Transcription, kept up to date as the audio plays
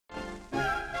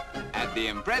At the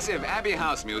impressive Abbey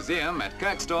House Museum at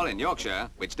Kirkstall in Yorkshire,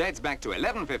 which dates back to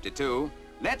 1152,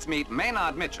 let's meet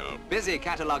Maynard Mitchell, busy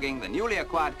cataloguing the newly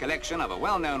acquired collection of a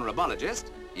well-known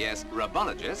rabologist, yes,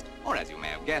 rabologist, or as you may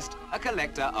have guessed, a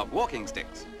collector of walking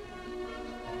sticks.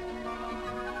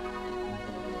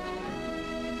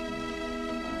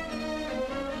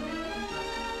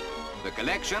 The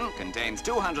collection contains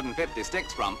 250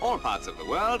 sticks from all parts of the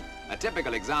world, a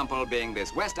typical example being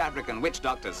this West African witch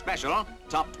doctor's special,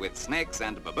 topped with snakes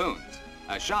and baboons.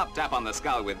 A sharp tap on the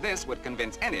skull with this would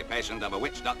convince any patient of a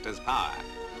witch doctor's power.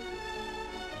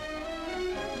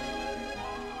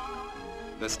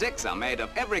 The sticks are made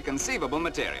of every conceivable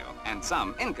material, and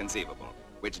some inconceivable,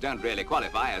 which don't really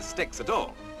qualify as sticks at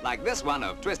all, like this one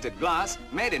of twisted glass,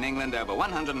 made in England over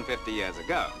 150 years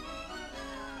ago.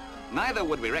 Neither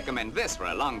would we recommend this for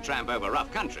a long tramp over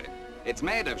rough country. It's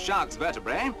made of shark's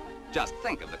vertebrae. Just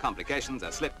think of the complications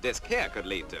a slipped disc here could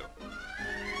lead to.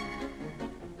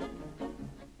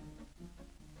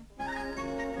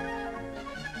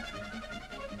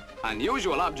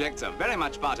 Unusual objects are very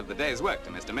much part of the day's work to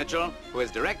Mr Mitchell, who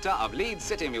is director of Leeds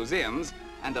City Museums,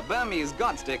 and a Burmese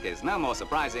god stick is no more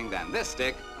surprising than this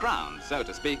stick, crowned, so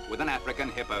to speak, with an African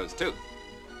hippo's tooth.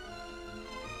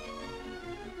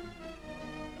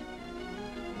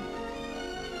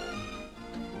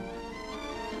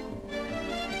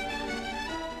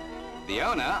 The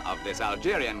owner of this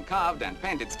Algerian carved and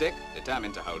painted stick,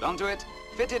 determined to hold on to it,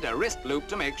 fitted a wrist loop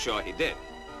to make sure he did.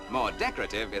 More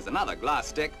decorative is another glass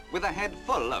stick with a head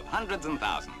full of hundreds and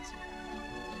thousands.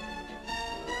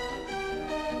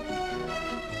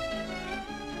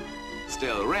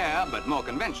 Still rare, but more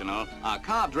conventional, are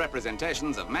carved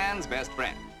representations of man's best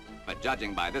friend. But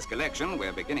judging by this collection,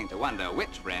 we're beginning to wonder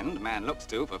which friend man looks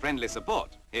to for friendly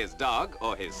support, his dog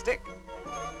or his stick.